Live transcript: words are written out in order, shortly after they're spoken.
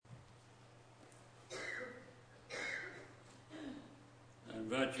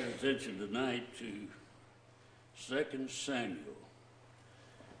Invite your attention tonight to 2 Samuel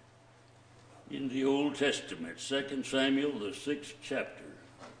in the Old Testament, 2 Samuel, the 6th chapter.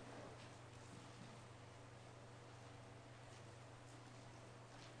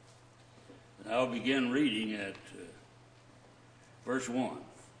 And I'll begin reading at verse 1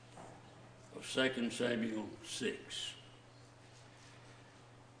 of 2 Samuel 6.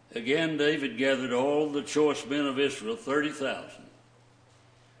 Again, David gathered all the choice men of Israel, 30,000.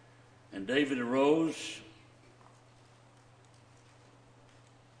 And David arose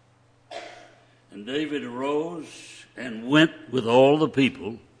and went with all the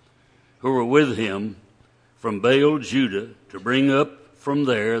people who were with him from Baal, Judah, to bring up from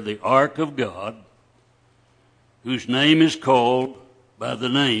there the ark of God, whose name is called by the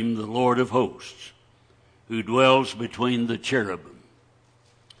name the Lord of hosts, who dwells between the cherubim.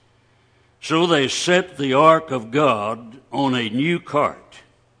 So they set the ark of God on a new cart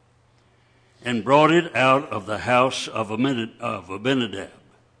and brought it out of the house of Abinadab,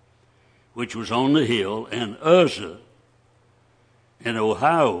 which was on the hill, and Uzzah and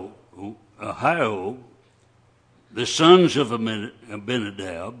Ahio, the sons of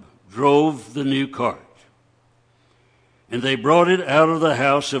Abinadab, drove the new cart. And they brought it out of the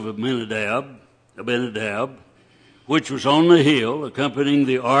house of Abinadab, which was on the hill, accompanying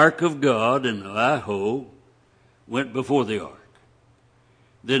the ark of God, and Ahio went before the ark.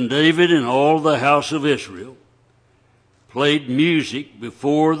 Then David and all the house of Israel played music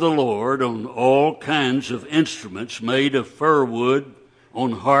before the Lord on all kinds of instruments made of fir wood,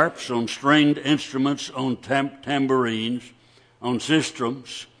 on harps, on stringed instruments, on tambourines, on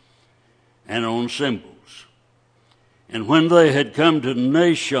sistrums, and on cymbals. And when they had come to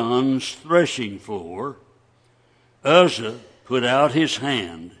Nashon's threshing floor, Uzzah put out his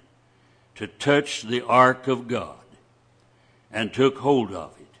hand to touch the ark of God, and took hold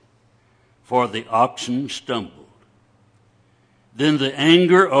of it, for the oxen stumbled. Then the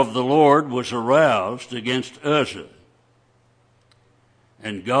anger of the Lord was aroused against Uzzah,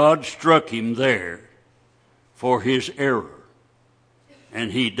 and God struck him there for his error,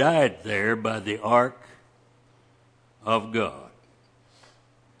 and he died there by the ark of God.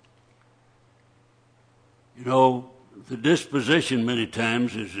 You know, the disposition many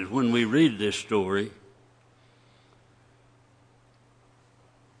times is when we read this story,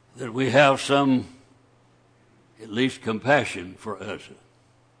 that we have some, at least, compassion for Uzzah.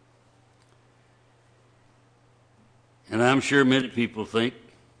 And I'm sure many people think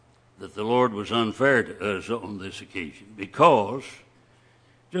that the Lord was unfair to Uzzah on this occasion, because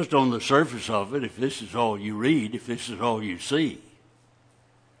just on the surface of it, if this is all you read, if this is all you see,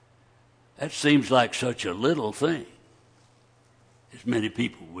 that seems like such a little thing, as many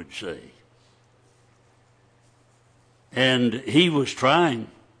people would say. And he was trying,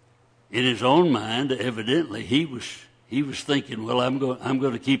 in his own mind, evidently, he was thinking, well, I'm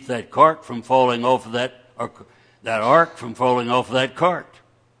going to keep that cart from falling off of that ark from falling off of that cart.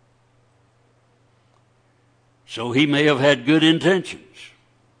 So he may have had good intentions,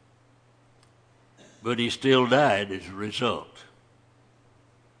 but he still died as a result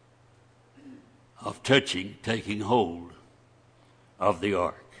of taking hold of the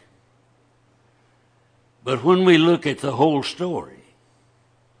ark. But when we look at the whole story,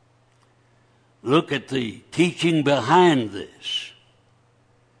 look at the teaching behind this,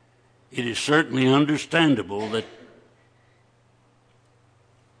 it is certainly understandable that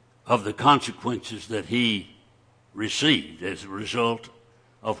of the consequences that he received as a result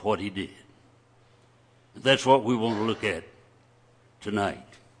of what he did. That's what we want to look at tonight.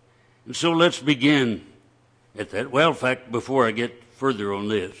 And so let's begin at that. Well, in fact, before I get further on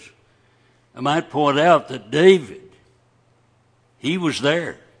this, I might point out that David, he was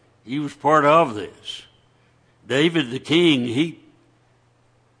there. He was part of this. David the king,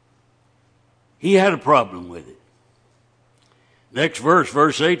 he had a problem with it. Next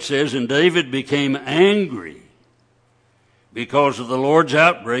verse 8 says, and David became angry because of the Lord's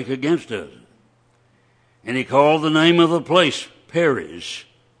outbreak against Uzzah. And he called the name of the place Perez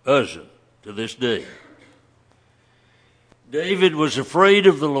Uzzah to this day. David was afraid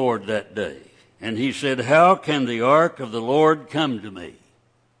of the Lord that day, and he said, how can the ark of the Lord come to me?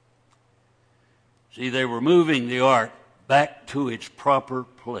 See, they were moving the ark back to its proper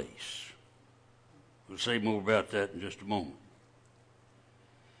place. We'll say more about that in just a moment.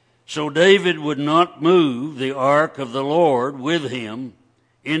 So David would not move the ark of the Lord with him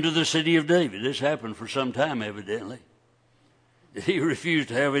into the city of David. This happened for some time, evidently. He refused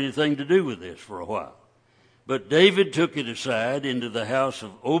to have anything to do with this for a while. But David took it aside into the house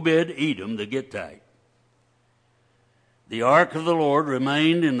of Obed-Edom the Gittite. the ark of the Lord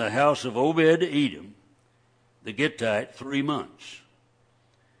remained in the house of Obed-Edom, the Gittite, 3 months.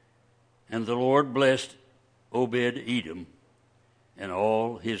 And the Lord blessed Obed-Edom and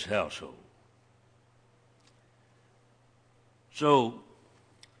all his household. So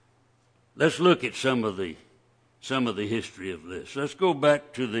let's look at some of the history of this. Let's go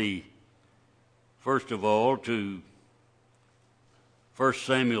back to first of all, to 1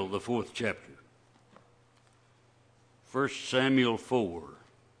 Samuel, the 4th chapter. 1 Samuel 4.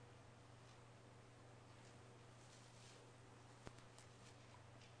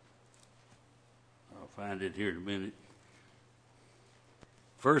 I'll find it here in a minute.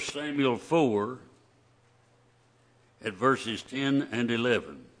 1 Samuel 4 at verses 10 and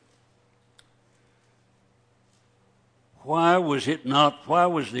 11. Why was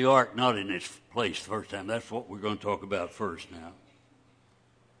the ark not in its place the first time? That's what we're going to talk about first now.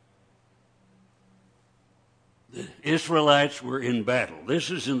 The Israelites were in battle.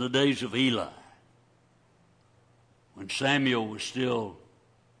 This is in the days of Eli, when Samuel was still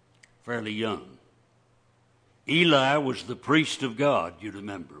fairly young. Eli was the priest of God, you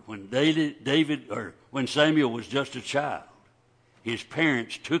remember. When when Samuel was just a child, his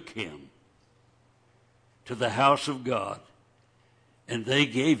parents took him to the house of God, and they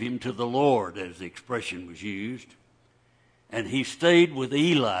gave him to the Lord, as the expression was used. And he stayed with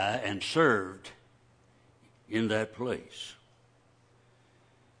Eli and served in that place.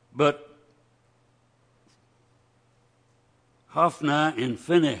 But Hophni and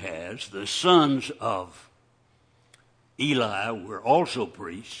Phinehas, the sons of Eli, were also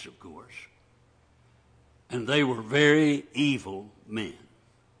priests, of course, and they were very evil men.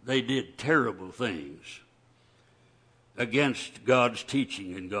 They did terrible things against God's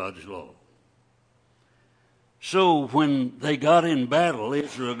teaching and God's law. So when they got in battle,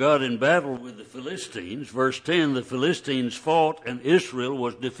 Israel got in battle with the Philistines. Verse 10, the Philistines fought and Israel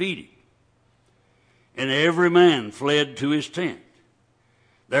was defeated. And every man fled to his tent.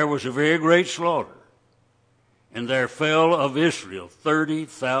 There was a very great slaughter. And there fell of Israel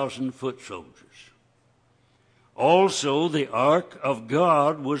 30,000 foot soldiers. Also the ark of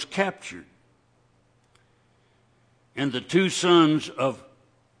God was captured. And the two sons of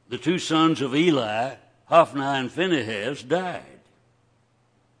Eli, Hophni and Phinehas, died.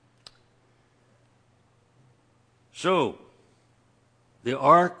 So, the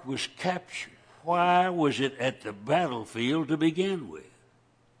ark was captured. Why was it at the battlefield to begin with?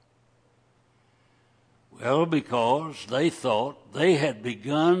 Well, because they thought they had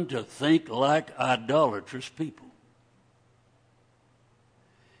begun to think like idolatrous people.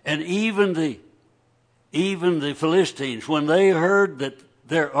 And even the Philistines, when they heard that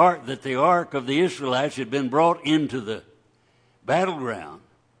the ark of the Israelites had been brought into the battleground,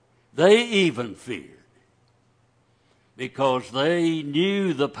 they even feared, because they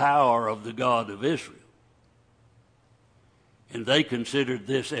knew the power of the God of Israel. And they considered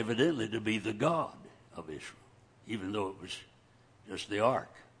this evidently to be the God of Israel, even though it was just the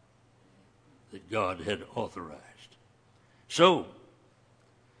ark that God had authorized. So,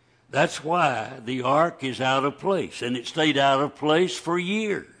 that's why the ark is out of place, and it stayed out of place for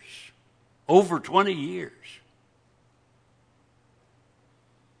years, over 20 years,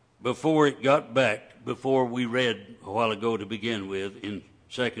 before it got back, before we read a while ago to begin with in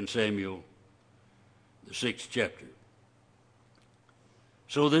 2 Samuel, the 6th chapter.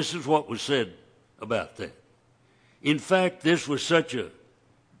 So this is what was said about that. In fact, this was such a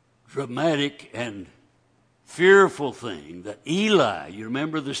dramatic and fearful thing that Eli, you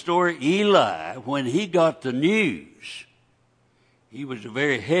remember the story? Eli, when he got the news, he was a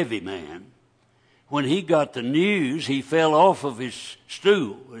very heavy man. When he got the news, he fell off of his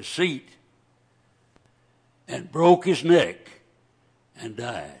stool, his seat, and broke his neck and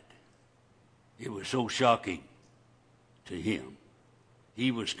died. It was so shocking to him.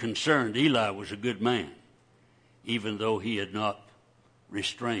 He was concerned. Eli was a good man, even though he had not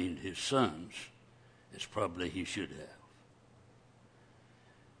restrained his sons as probably he should have.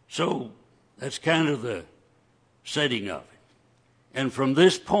 So that's kind of the setting of it. And from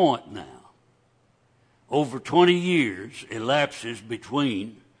this point now, over 20 years elapses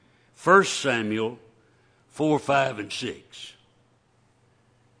between 1 Samuel 4, 5, and 6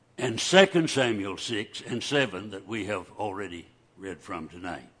 and 2 Samuel 6 and 7 that we have already read from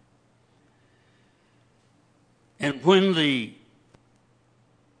tonight. And when the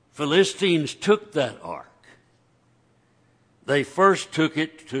Philistines took that ark, they first took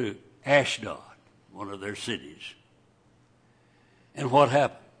it to Ashdod, one of their cities. And what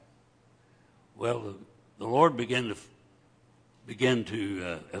happened? Well, the Lord began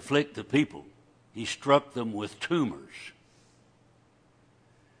to afflict the people. He struck them with tumors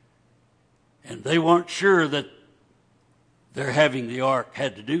And they weren't sure that their having the ark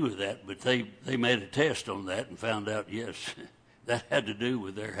had to do with that, but they made a test on that and found out, yes, that had to do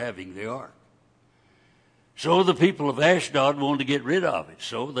with their having the ark. So the people of Ashdod wanted to get rid of it,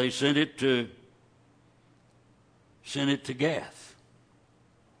 so they sent it to Gath.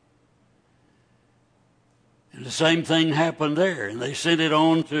 And the same thing happened there, and they sent it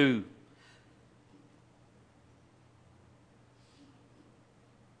on to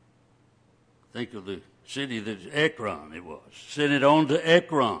think of the city that Ekron it was. Sent it on to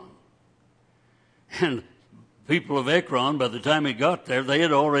Ekron. And people of Ekron, by the time it got there, they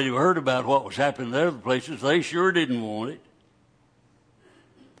had already heard about what was happening in other places. They sure didn't want it.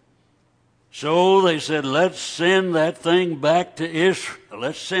 So they said, let's send that thing back to Israel.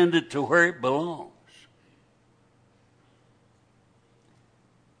 Let's send it to where it belongs.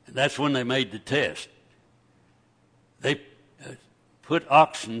 And that's when they made the test. They put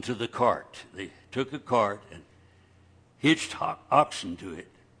oxen to the cart. They took a cart and hitched oxen to it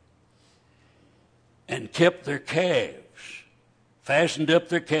and kept their calves, fastened up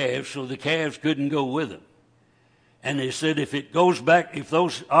their calves so the calves couldn't go with them. And they said, if it goes back, if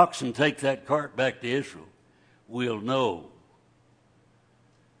those oxen take that cart back to Israel, we'll know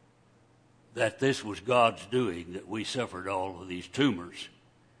that this was God's doing, that we suffered all of these tumors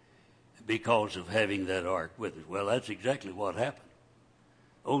because of having that ark with us. Well, that's exactly what happened.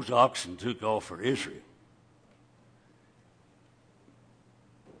 Those oxen took off for Israel.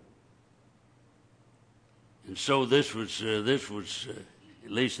 And so this was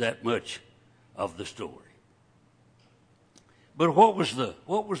at least that much of the story. But what was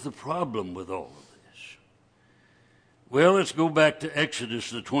the problem with all of this? Well, let's go back to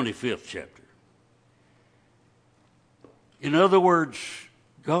Exodus, the 25th chapter. In other words,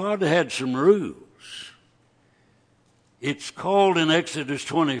 God had some rules. It's called in Exodus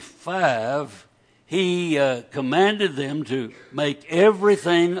 25, he commanded them to make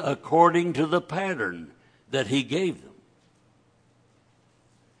everything according to the pattern that he gave them.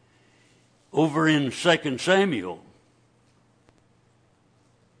 Over in 2 Samuel,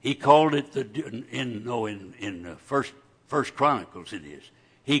 he called it in First Chronicles it is.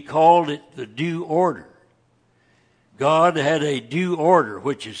 He called it the due order. God had a due order,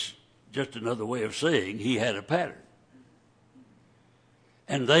 which is just another way of saying he had a pattern.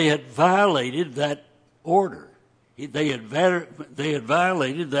 And they had violated that order. They had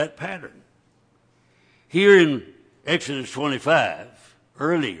violated that pattern. Here in Exodus 25,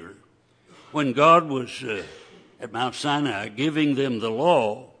 earlier, when God was at Mount Sinai giving them the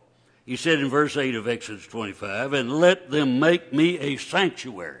law, he said in verse 8 of Exodus 25, and let them make me a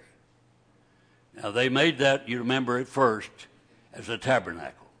sanctuary. Now they made that, you remember at first, as a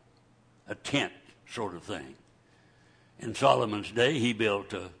tabernacle, a tent sort of thing. In Solomon's day, he built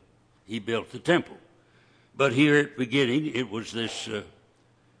the temple. But here at the beginning, it was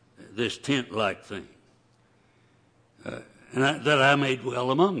this tent-like thing. That I may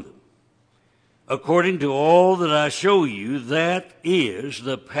dwell among them. According to all that I show you, that is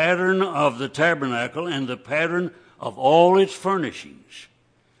the pattern of the tabernacle and the pattern of all its furnishings.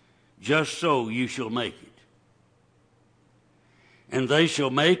 Just so you shall make it. And they shall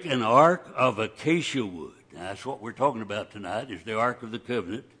make an ark of acacia wood. Now, that's what we're talking about tonight, is the Ark of the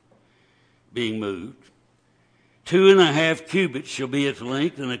Covenant being moved. 2.5 cubits shall be its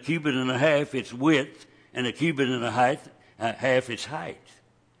length, and 1.5 cubits its width, and 1.5 cubits its height.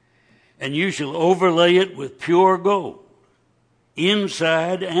 And you shall overlay it with pure gold,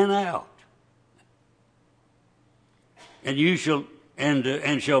 inside and out. And you shall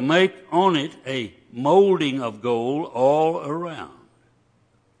and shall make on it a molding of gold all around.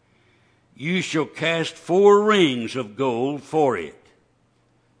 You shall cast 4 rings of gold for it,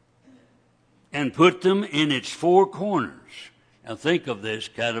 and put them in its 4 corners. Now think of this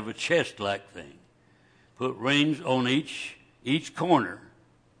kind of a chest-like thing. Put rings on each corner.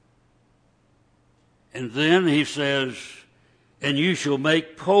 And then he says, and you shall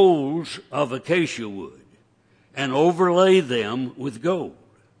make poles of acacia wood, and overlay them with gold.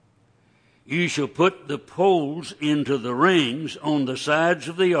 You shall put the poles into the rings on the sides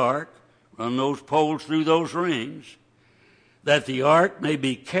of the ark, run those poles through those rings, that the ark may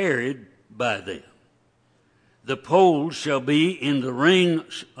be carried by them. The poles shall be in the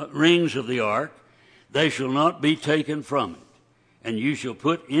rings of the ark, they shall not be taken from it. And you shall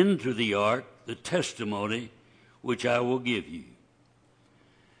put into the ark the testimony which I will give you.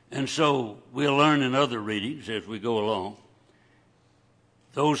 And so we'll learn in other readings as we go along.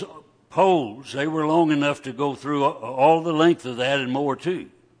 Those poles, they were long enough to go through all the length of that and more too,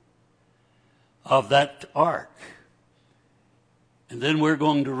 of that ark. And then we're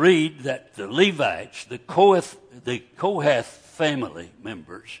going to read that the Levites, the Kohath family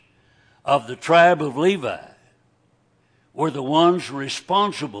members of the tribe of Levi, were the ones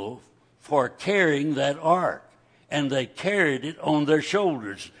responsible for carrying that ark. And they carried it on their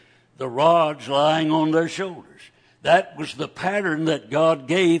shoulders, the rods lying on their shoulders. That was the pattern that God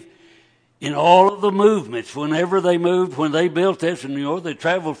gave in all of the movements. Whenever they moved, when they built this, and they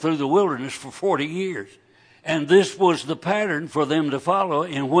traveled through the wilderness for 40 years. And this was the pattern for them to follow.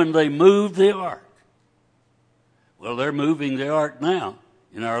 And when they moved the ark, well, they're moving the ark now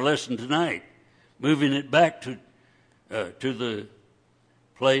in our lesson tonight, moving it back to the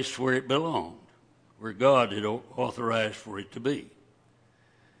place where it belonged, where God had authorized for it to be.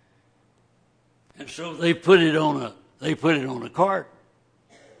 And so they put it on a cart,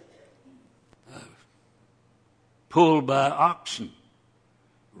 pulled by oxen,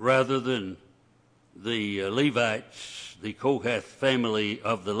 rather than the Levites, the Kohath family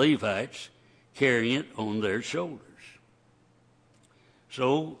of the Levites, carrying it on their shoulders.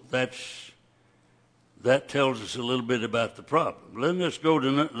 So that tells us a little bit about the problem. Then let's go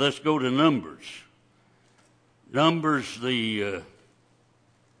to Numbers. Numbers, the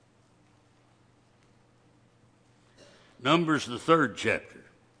third chapter.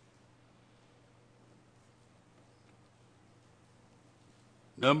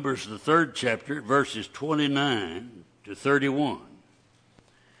 Numbers, the third chapter, verses 29 to 31.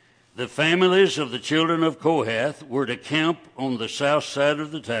 The families of the children of Kohath were to camp on the south side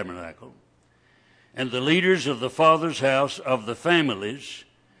of the tabernacle, and the leaders of the father's house of the families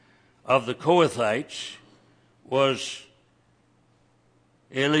of the Kohathites was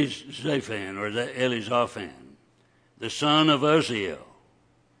Elizaphan, or Elizaphan, the son of Uzziel.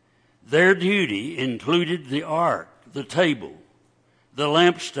 Their duty included the ark, the table, the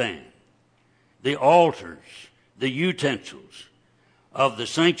lampstand, the altars, the utensils of the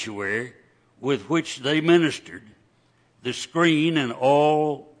sanctuary with which they ministered, the screen, and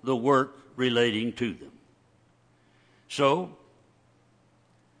all the work relating to them. So,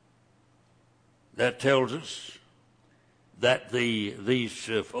 that tells us that these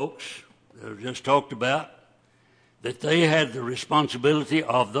folks that I just talked about, that they had the responsibility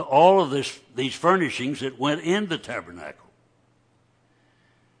of all of these furnishings that went in the tabernacle.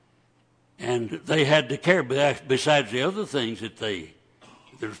 And they had to care, besides the other things the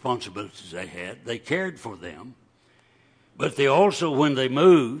responsibilities they had, they cared for them. But they also, when they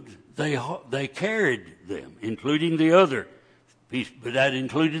moved, they carried them, including the other piece, but that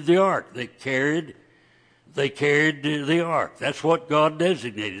included the ark. They carried the ark. That's what God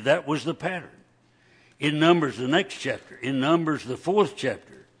designated. That was the pattern. In Numbers, the next chapter, in Numbers, the fourth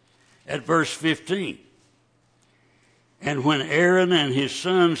chapter, at verse 15. And when Aaron and his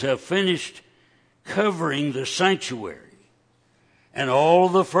sons have finished covering the sanctuary and all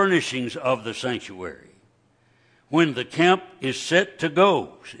the furnishings of the sanctuary, when the camp is set to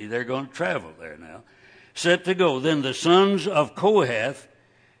go, see, they're going to travel there now, set to go, then the sons of Kohath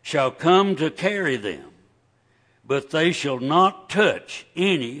shall come to carry them, but they shall not touch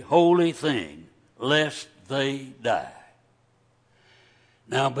any holy thing, lest they die.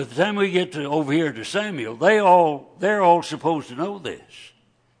 Now, by the time we get over here to Samuel, they're all supposed to know this.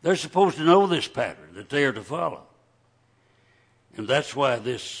 They're supposed to know this pattern that they are to follow. And that's why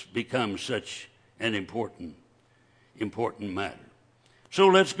this becomes such an important matter. So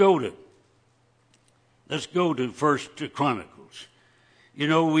let's go to 1 Chronicles. You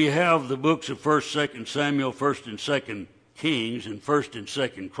know, we have the books of 1st, 2nd Samuel, 1st and 2nd Kings, and 1st and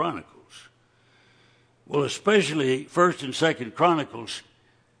 2nd Chronicles. Well, especially 1st and 2nd Chronicles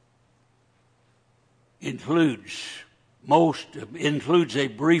includes a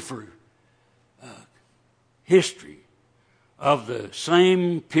briefer history of the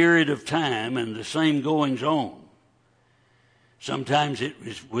same period of time and the same goings on. Sometimes it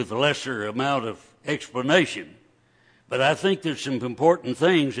is with a lesser amount of explanation, but I think there's some important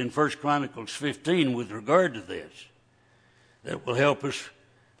things in 1 Chronicles 15 with regard to this that will help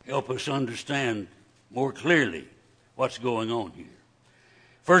us understand more clearly what's going on here.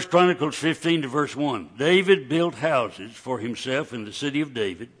 1 Chronicles 15 to verse 1. David built houses for himself in the city of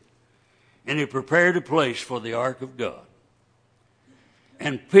David, and he prepared a place for the ark of God,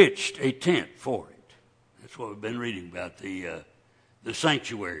 and pitched a tent for it. That's what we've been reading about, the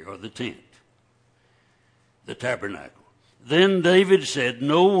sanctuary or the tent, the tabernacle. Then David said,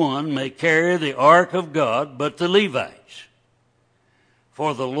 no one may carry the ark of God but the Levites,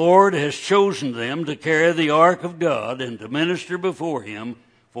 for the Lord has chosen them to carry the ark of God and to minister before him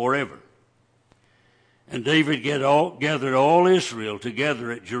forever. And David gathered all Israel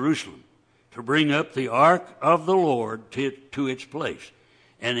together at Jerusalem to bring up the ark of the Lord to its place.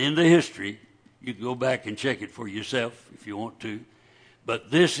 And in the history, you can go back and check it for yourself if you want to.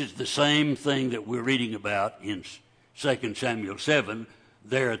 But this is the same thing that we're reading about in 2 Samuel 7,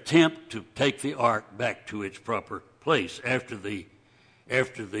 their attempt to take the ark back to its proper place after the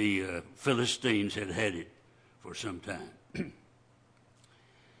Philistines had had it for some time.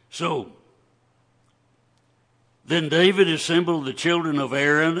 So, then David assembled the children of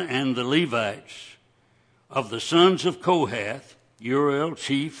Aaron and the Levites of the sons of Kohath, Uriel,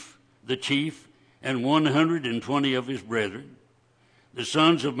 the chief, and 120 of his brethren. The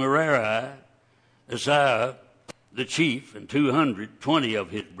sons of Merari, Isaiah, the chief, and 220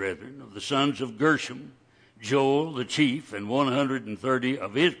 of his brethren. Of the sons of Gershom, Joel, the chief, and 130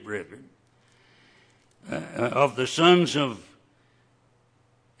 of his brethren. Of the sons of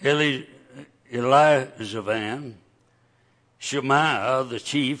Elizavan, Shemaiah, the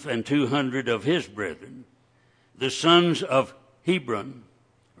chief, and 200 of his brethren. The sons of Hebron,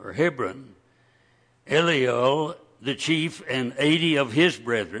 Eliel, the chief, and 80 of his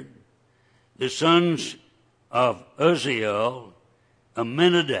brethren. The sons of Uzziel,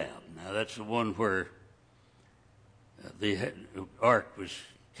 Aminadab. Now that's the one where the ark was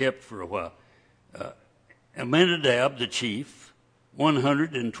kept for a while. Aminadab, the chief,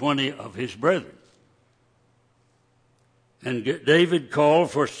 120 of his brethren. And David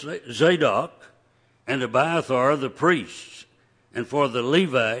called for Zadok and Abiathar the priests, and for the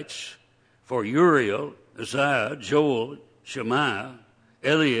Levites, for Uriel, Isaiah, Joel, Shemaiah,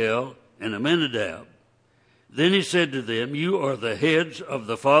 Eliel, and Aminadab. Then he said to them, you are the heads of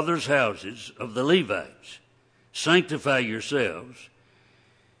the fathers' houses of the Levites. Sanctify yourselves,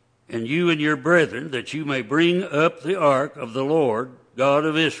 and you and your brethren, that you may bring up the ark of the Lord, God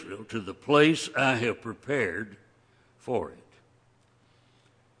of Israel, to the place I have prepared for it.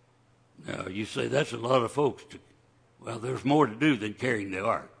 Now, you say that's a lot of folks. Well, there's more to do than carrying the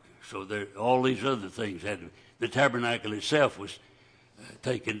ark. So all these other things the tabernacle itself was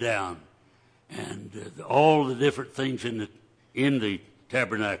taken down, and all the different things in the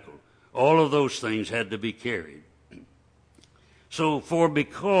tabernacle, all of those things had to be carried. So,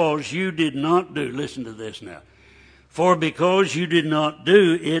 because you did not do, listen to this now, for because you did not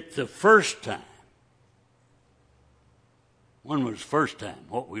do it the first time. When was the first time?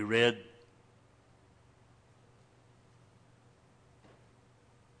 What we read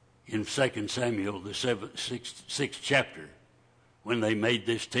in 2 Samuel, the sixth chapter, when they made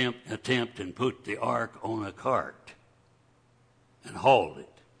this attempt and put the ark on a cart and hauled it.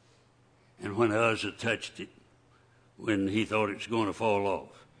 And when Uzzah touched it, when he thought it was going to fall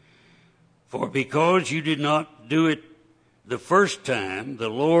off. For because you did not do it the first time, the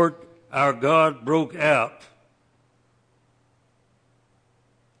Lord our God broke out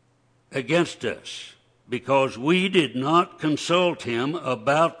against us, because we did not consult him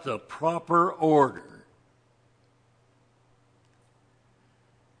about the proper order.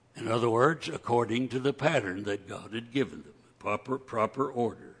 In other words, according to the pattern that God had given them, proper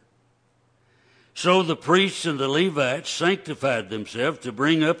order. So the priests and the Levites sanctified themselves to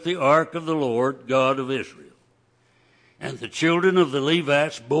bring up the ark of the Lord, God of Israel. And the children of the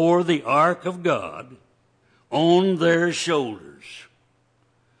Levites bore the ark of God on their shoulders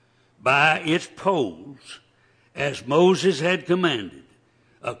by its poles, as Moses had commanded,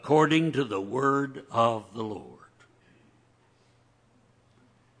 according to the word of the Lord.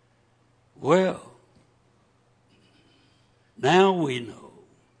 Well, now we know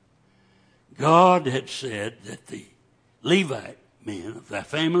God had said that the Levite men of the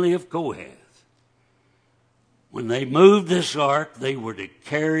family of Kohath, when they moved this ark, they were to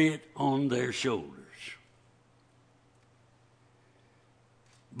carry it on their shoulders.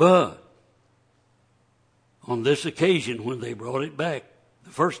 But on this occasion, when they brought it back,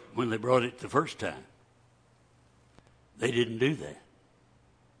 the first time, they didn't do that.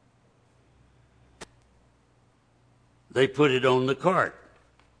 They put it on the cart,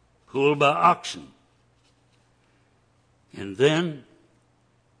 pulled by oxen. And then,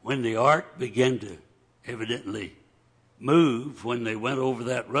 when the ark began to evidently move, when they went over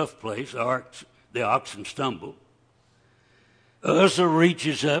that rough place, the oxen stumbled. Uzzah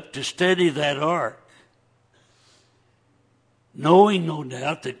reaches up to steady that ark, knowing no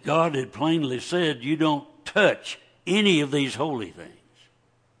doubt that God had plainly said, you don't touch any of these holy things.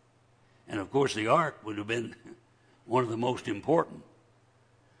 And of course the ark would have been one of the most important.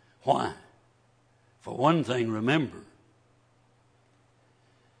 Why? For one thing, remember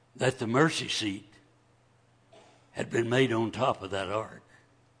that the mercy seat had been made on top of that ark.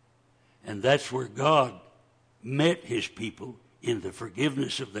 And that's where God met his people in the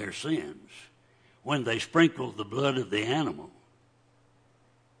forgiveness of their sins when they sprinkled the blood of the animal.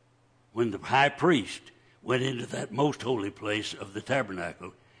 When the high priest went into that most holy place of the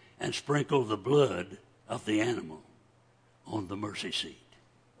tabernacle and sprinkled the blood of the animal on the mercy seat.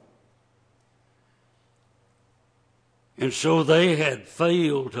 And so they had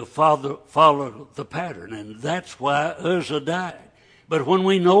failed to follow the pattern, and that's why Uzzah died. But when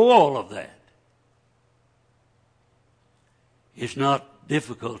we know all of that, it's not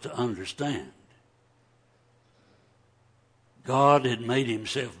difficult to understand. God had made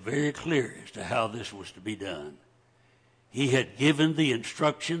himself very clear as to how this was to be done. He had given the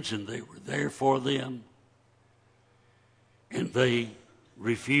instructions, and they were there for them, and they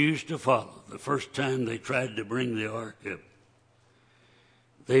refused to follow. The first time they tried to bring the ark up,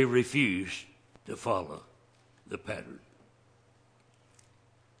 they refused to follow the pattern.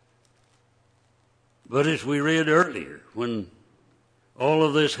 But as we read earlier, when all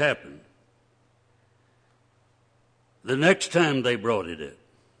of this happened, the next time they brought it up,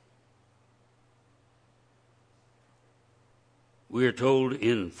 we are told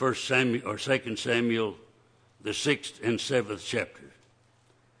in 1 Samuel or 2 Samuel, the 6th and 7th chapter,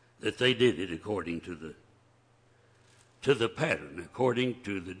 that they did it according to the pattern, according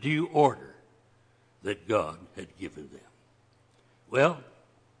to the due order that God had given them. Well,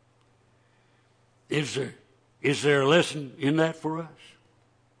 is there a lesson in that for us?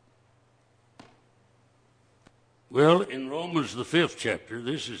 Well, in Romans the 5th chapter,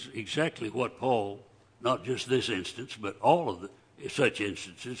 this is exactly what Paul, not just this instance, but all of such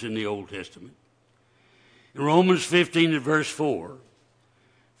instances in the Old Testament. In Romans 15 and verse 4,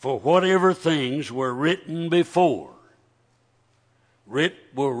 for whatever things were written before,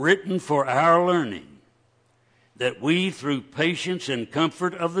 were written for our learning, that we through patience and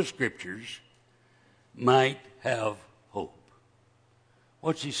comfort of the Scriptures might have hope.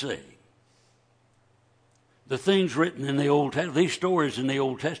 What's he saying? The things written in the Old Testament, these stories in the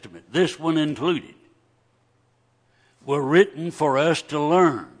Old Testament, this one included, were written for us to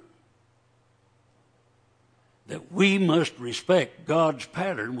learn that we must respect God's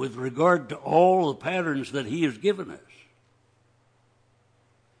pattern with regard to all the patterns that he has given us.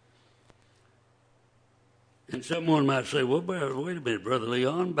 And someone might say, well, wait a minute, Brother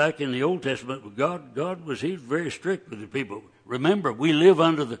Leon, back in the Old Testament, he was very strict with the people. Remember, we live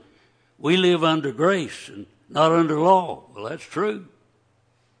under grace and not under law. Well, that's true.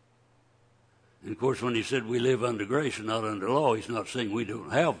 And of course, when he said we live under grace and not under law, he's not saying we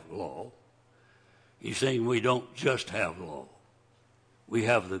don't have law. He's saying we don't just have law. We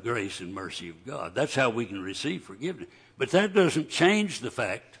have the grace and mercy of God. That's how we can receive forgiveness. But that doesn't change the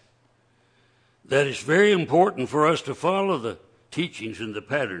fact that it's very important for us to follow the teachings and the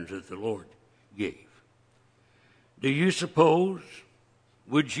patterns that the Lord gave. Do you suppose,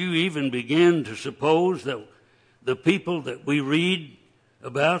 would you even begin to suppose that the people that we read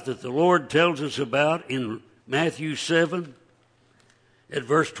about, that the Lord tells us about in Matthew 7, at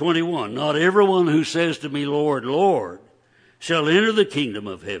verse 21, not everyone who says to me, Lord, Lord, shall enter the kingdom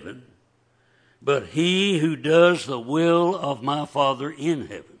of heaven, but he who does the will of my Father in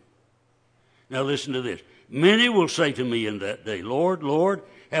heaven. Now listen to this. Many will say to me in that day, Lord, Lord,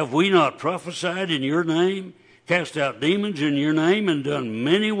 have we not prophesied in your name, cast out demons in your name, and done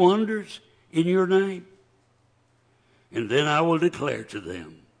many wonders in your name? And then I will declare to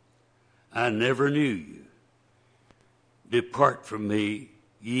them, I never knew you. Depart from me,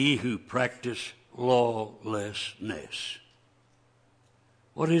 ye who practice lawlessness.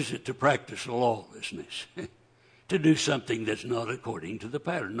 What is it to practice lawlessness? To do something that's not according to the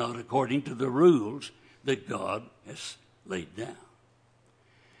pattern, not according to the rules that God has laid down.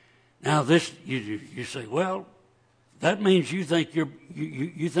 Now this, you say, well, that means you think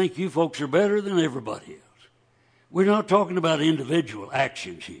you folks are better than everybody else. We're not talking about individual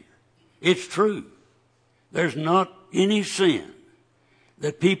actions here. It's true. There's not any sin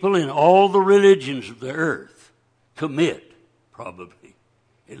that people in all the religions of the earth commit, probably,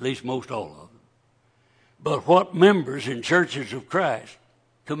 at least most all of them. But what members in churches of Christ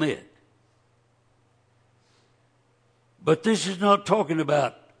commit. But this is not talking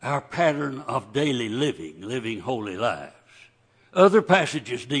about our pattern of daily living holy lives. Other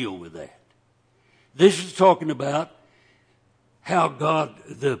passages deal with that. This is talking about how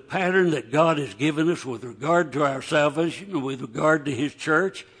the pattern that God has given us with regard to our salvation and with regard to his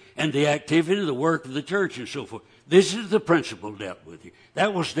church and the activity, the work of the church and so forth. This is the principle dealt with here.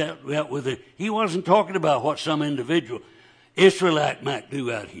 That was dealt with it. He wasn't talking about what some individual Israelite might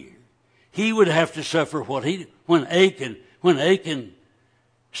do out here. He would have to suffer when Achan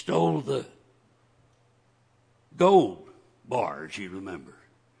stole the gold bars, you remember.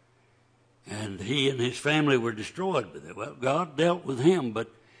 And he and his family were destroyed by that. Well, God dealt with him, but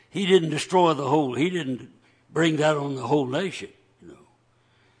he didn't destroy he didn't bring that on the whole nation, you know.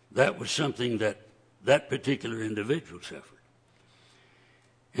 That was something that particular individual suffered.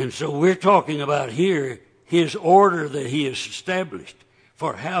 And so we're talking about here his order that he has established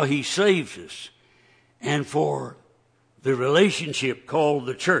for how he saves us and for the relationship called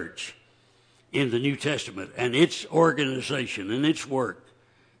the church in the New Testament and its organization and its work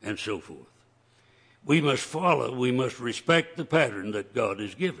and so forth. We must follow, we must respect the pattern that God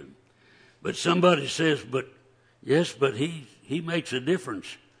has given. But somebody says, but he makes a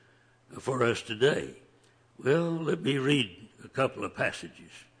difference for us today. Well, let me read a couple of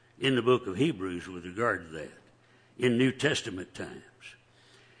passages in the book of Hebrews with regard to that, in New Testament times.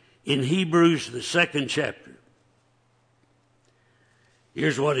 In Hebrews, the 2nd chapter,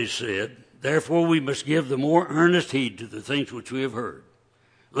 here's what is said. Therefore we must give the more earnest heed to the things which we have heard,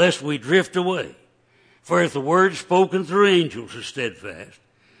 lest we drift away. For if the word spoken through angels is steadfast,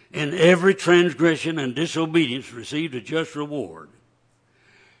 and every transgression and disobedience received a just reward,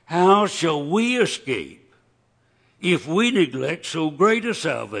 how shall we escape if we neglect so great a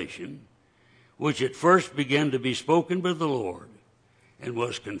salvation, which at first began to be spoken by the Lord, and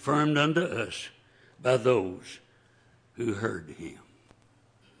was confirmed unto us by those who heard him?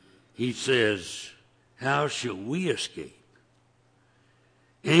 He says, how shall we escape?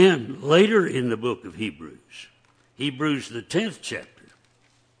 And later in the book of Hebrews, the 10th chapter,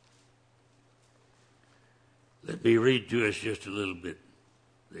 let me read to us just a little bit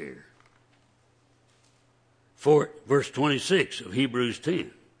there. For verse 26 of Hebrews 10.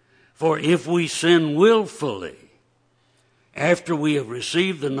 For if we sin willfully, after we have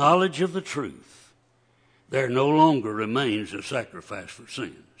received the knowledge of the truth, there no longer remains a sacrifice for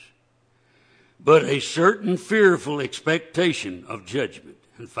sins, but a certain fearful expectation of judgment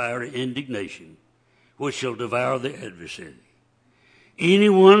and fiery indignation, which shall devour the adversary.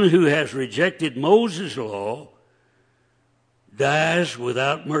 Anyone who has rejected Moses' law dies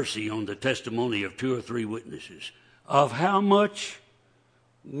without mercy on the testimony of 2 or 3 witnesses. Of how much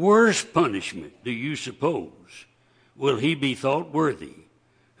worse punishment do you suppose will he be thought worthy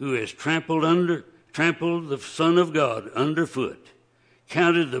who has trampled the Son of God underfoot,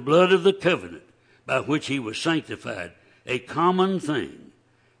 counted the blood of the covenant by which he was sanctified a common thing,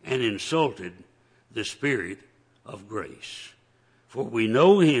 and insulted the Spirit of grace? For we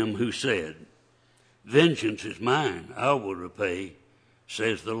know him who said, vengeance is mine, I will repay,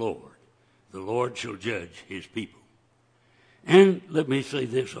 says the Lord. The Lord shall judge his people. And let me say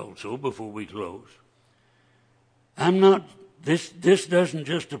this also before we close. This doesn't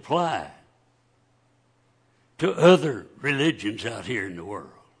just apply to other religions out here in the world.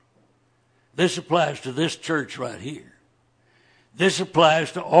 This applies to this church right here. This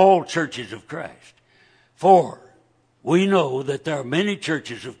applies to all churches of Christ. For we know that there are many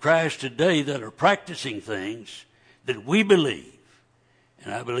churches of Christ today that are practicing things that we believe,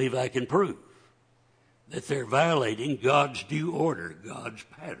 and I believe I can prove, that they're violating God's due order, God's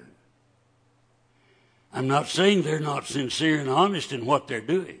pattern. I'm not saying they're not sincere and honest in what they're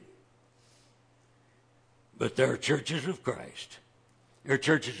doing, but there are churches of Christ. There are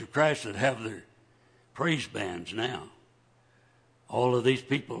churches of Christ that have their praise bands now. All of these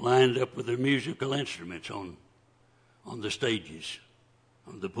people lined up with their musical instruments on the stages,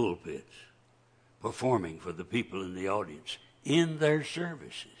 on the pulpits, performing for the people in the audience in their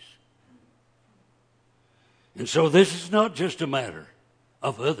services. And so this is not just a matter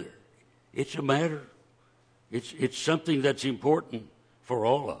of other. It's a matter, it's something that's important for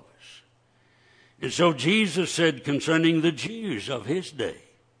all of us. And so Jesus said concerning the Jews of his day,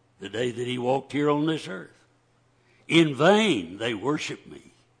 the day that he walked here on this earth, in vain they worship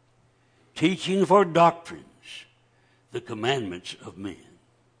me, teaching for doctrines the commandments of men.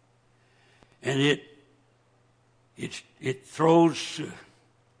 And it throws a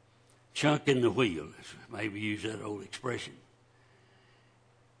chunk in the wheel, maybe use that old expression.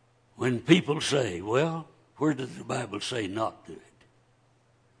 When people say, well, where does the Bible say not to it?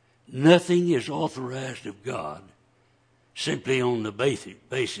 Nothing is authorized of God simply on the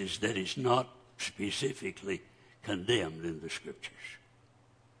basis that it's not specifically condemned in the Scriptures.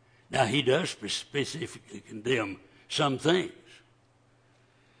 Now, he does specifically condemn some things,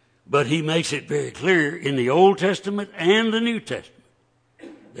 but he makes it very clear in the Old Testament and the New Testament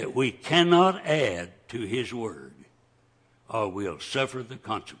that we cannot add to his word or we'll suffer the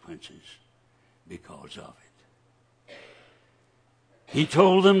consequences because of it. He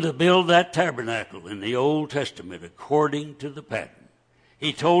told them to build that tabernacle in the Old Testament according to the pattern.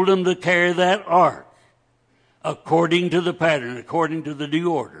 He told them to carry that ark according to the pattern, according to the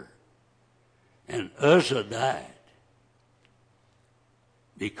due order. And Uzzah died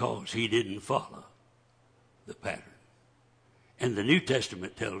because he didn't follow the pattern. And the New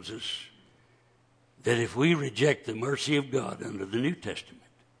Testament tells us that if we reject the mercy of God under the New Testament,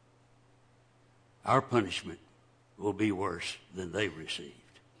 our punishment will be worse than they received.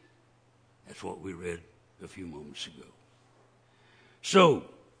 That's what we read a few moments ago. So,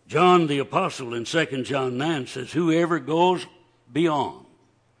 John the Apostle in 2 John 9 says, whoever goes beyond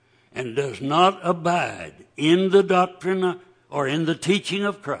and does not abide in the doctrine or in the teaching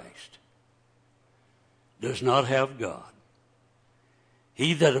of Christ does not have God.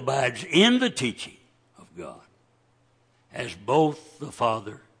 He that abides in the teaching of God has both the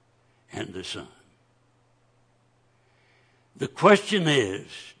Father and the Son. The question is,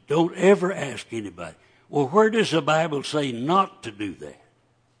 don't ever ask anybody, well, where does the Bible say not to do that?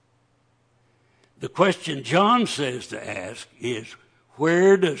 The question John says to ask is,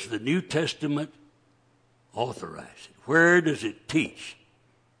 where does the New Testament authorize it? Where does it teach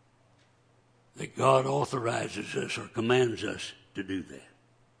that God authorizes us or commands us to do that?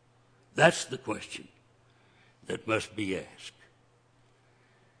 That's the question that must be asked.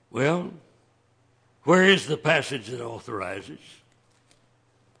 Well, where is the passage that authorizes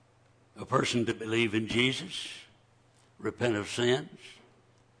a person to believe in Jesus, repent of sins,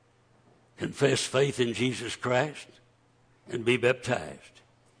 confess faith in Jesus Christ, and be baptized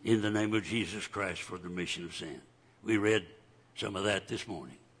in the name of Jesus Christ for the remission of sin? We read some of that this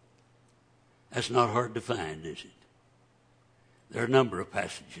morning. That's not hard to find, is it? There are a number of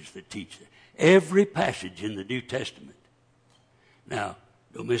passages that teach that. Every passage in the New Testament. Now,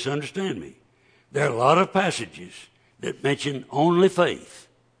 don't misunderstand me. There are a lot of passages that mention only faith.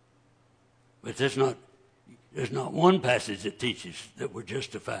 But there's not one passage that teaches that we're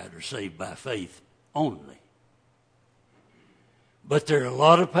justified or saved by faith only. But there are a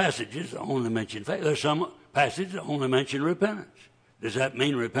lot of passages that only mention faith. There's some passages that only mention repentance. Does that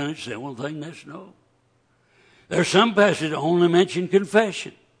mean repentance is the only thing? That's no. There are some passages that only mention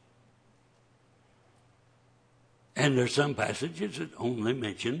confession. And there are some passages that only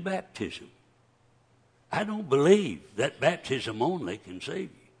mention baptism. I don't believe that baptism only can save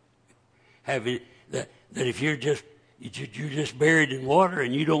you. That if you're just buried in water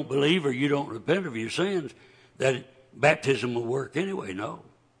and you don't believe or you don't repent of your sins, that baptism will work anyway. No.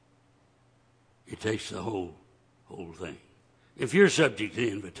 It takes the whole thing. If you're subject to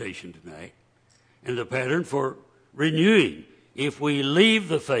the invitation tonight, and the pattern for renewing, if we leave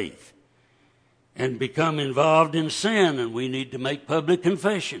the faith and become involved in sin and we need to make public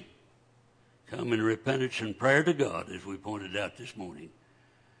confession, come in repentance and prayer to God, as we pointed out this morning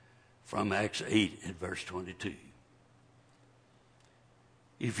from Acts 8 at verse 22.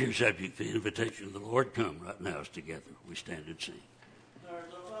 If you're subject to the invitation of the Lord, come right now as together we stand and sing.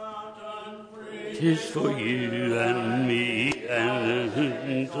 There's a fountain free. 'Tis for you and me,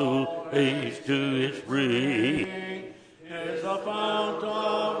 and who pays to its spring. Is a fount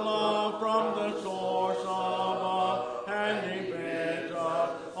of love from the source above, and He bids us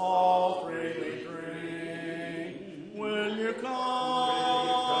all freely drink. Will you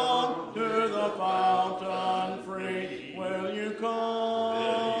come to the fountain free? Will you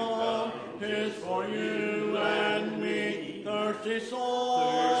come? 'Tis for you and me, thirsty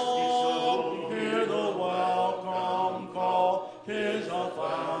soul. Hear the welcome call. 'Tis a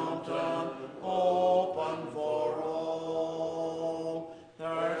fountain open for all.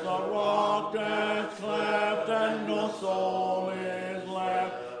 There's a rock that's cleft and no soul is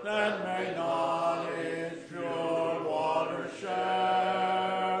left that may not its pure water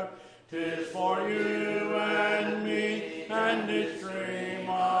share. 'Tis for you and me, and its stream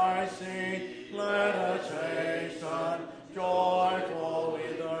I see. Let us hasten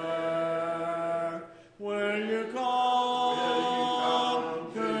joyfully there. Will you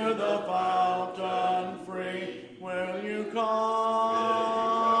come to the fountain free? Will you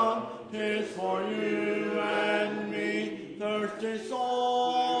come? 'Tis for you and me, thirsty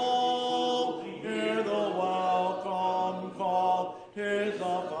soul. Hear the welcome call. 'Tis a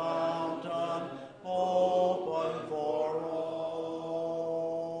fountain open for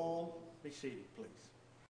all. Be seated.